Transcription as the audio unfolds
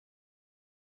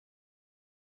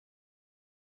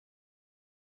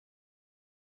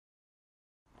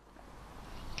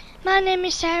My name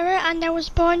is Sarah and I was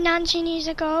born 19 years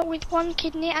ago with one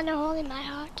kidney and a hole in my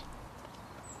heart.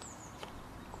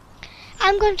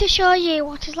 I'm going to show you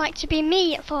what it's like to be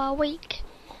me for a week.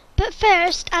 But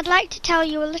first, I'd like to tell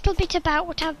you a little bit about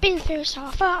what I've been through so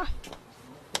far.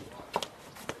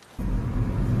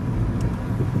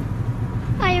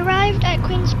 I arrived at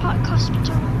Queen's Park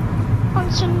Hospital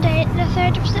on Sunday, the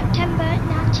 3rd of September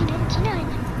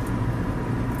 1989.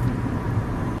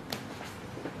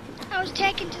 I was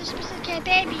taken to the special care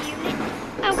baby unit.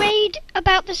 I weighed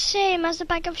about the same as a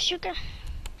bag of sugar.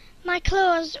 My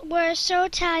clothes were so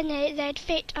tiny they'd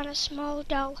fit on a small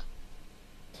doll.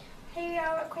 Here we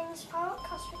are at Queen's Park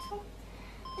Hospital.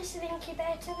 This is the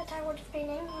incubator that I would have been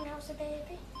in when I was a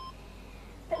baby,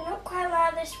 but not quite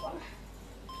like this one.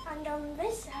 And on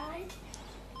this side,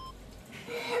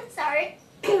 sorry,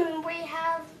 we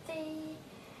have the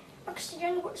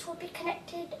oxygen which will be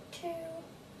connected to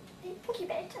the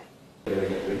incubator.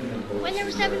 When I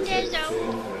was 7 days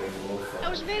old, I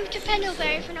was moved to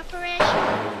Pendlebury for an operation,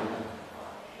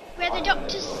 where the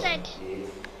doctors said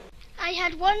I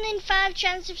had 1 in 5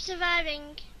 chance of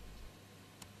surviving.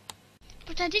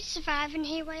 But I did survive, and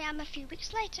here I am a few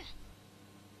weeks later.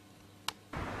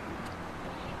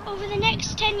 Over the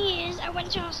next 10 years, I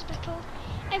went to hospital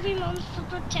every month for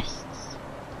blood tests.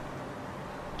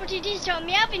 But it is taught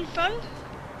me having fun,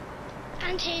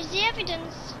 and here's the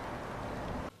evidence.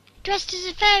 Dressed as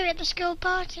a fairy at the school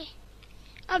party.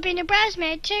 I've been a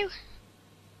bridesmaid too.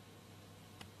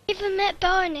 Even met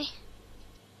Barney.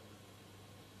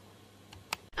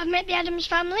 I've met the Addams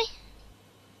family.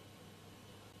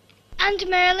 And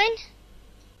Merlin.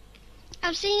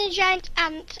 I've seen a giant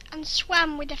ant and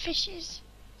swam with the fishes.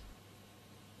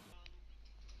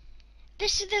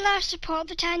 This is the life support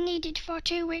that I needed for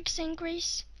 2 weeks in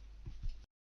Greece.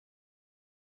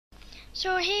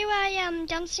 So here I am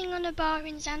dancing on a bar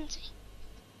in Zante.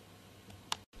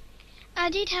 I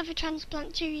did have a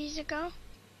transplant 2 years ago,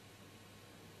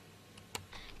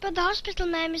 but the hospital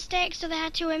made a mistake, so they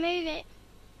had to remove it.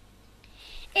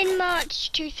 In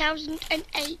March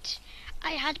 2008,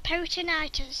 I had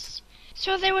peritonitis,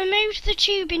 so they removed the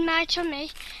tube in my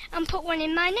tummy and put one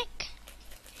in my neck.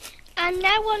 I'm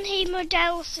now on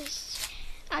hemodialysis,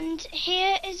 and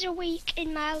here is a week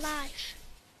in my life.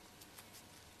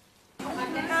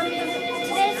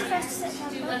 Today's 1st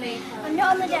September. I'm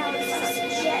not on the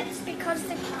dialysis yet because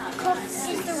the cup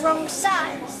is the wrong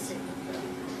size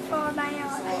for my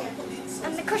arm,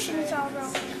 and the cushion is all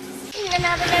wrong. And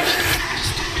now the nurse is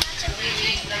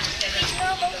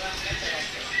normal.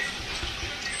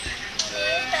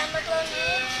 Here's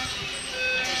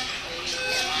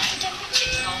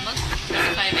Normal.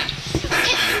 35.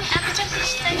 and the temperature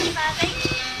is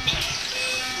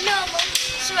 35.8. Normal.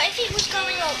 So if it was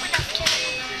going up, we'd have to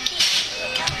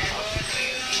keep careful.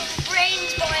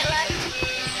 Brains boiling.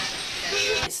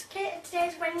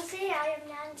 Today's Wednesday, I am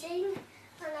 19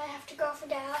 and I have to go for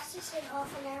dialysis in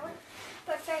half an hour.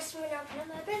 But first I'm going to open up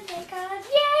my birthday card.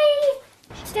 Yay!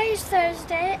 Today is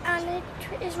Thursday and it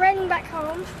is raining back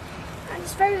home. And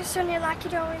it's very sunny like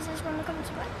it always is when we come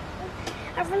to work.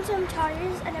 I've run some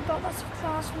toys and I bought lots of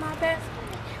clothes for my birthday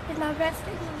with my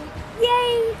birthday money.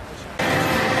 Yay!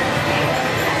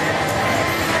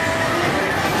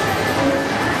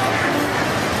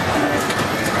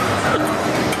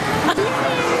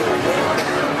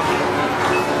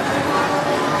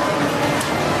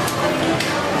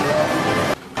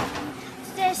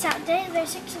 Today is Saturday, the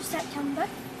 6th of September,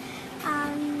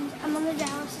 and I'm on the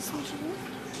dialysis machine.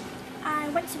 I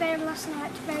went to bed last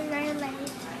night very, very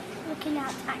late, looking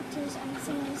at actors and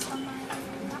singers on my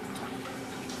laptop.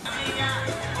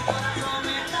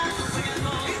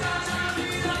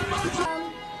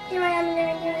 Here I am in a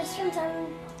new restaurant. I'm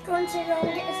going to go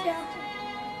and get a starter.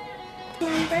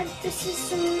 Bread. This is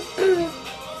some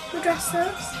dress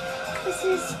sauce. This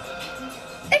is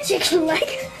a chicken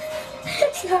leg.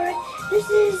 Sorry. This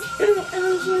is an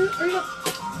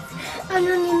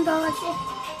onion bhaji.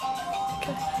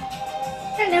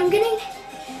 And I'm gonna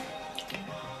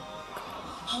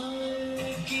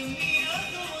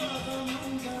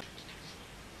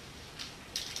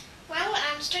Well,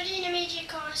 I'm studying a media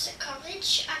course at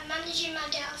college and managing my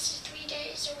dialysis 3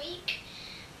 days a week.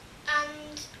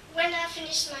 And when I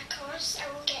finish my course, I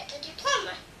will get a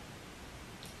diploma.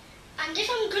 And if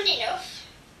I'm good enough,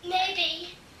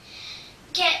 maybe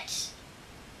get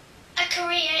a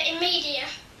career in media.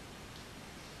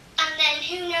 And then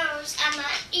who knows, I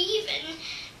might even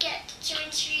get to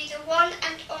interview the one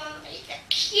and only, the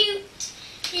cute,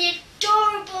 the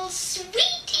adorable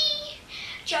sweetie,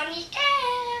 Johnny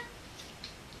Depp.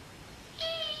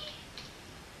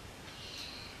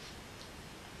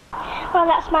 Well,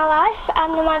 that's my life,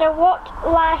 and no matter what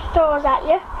life throws at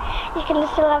you, you can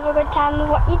still have a good time with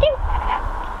what you do.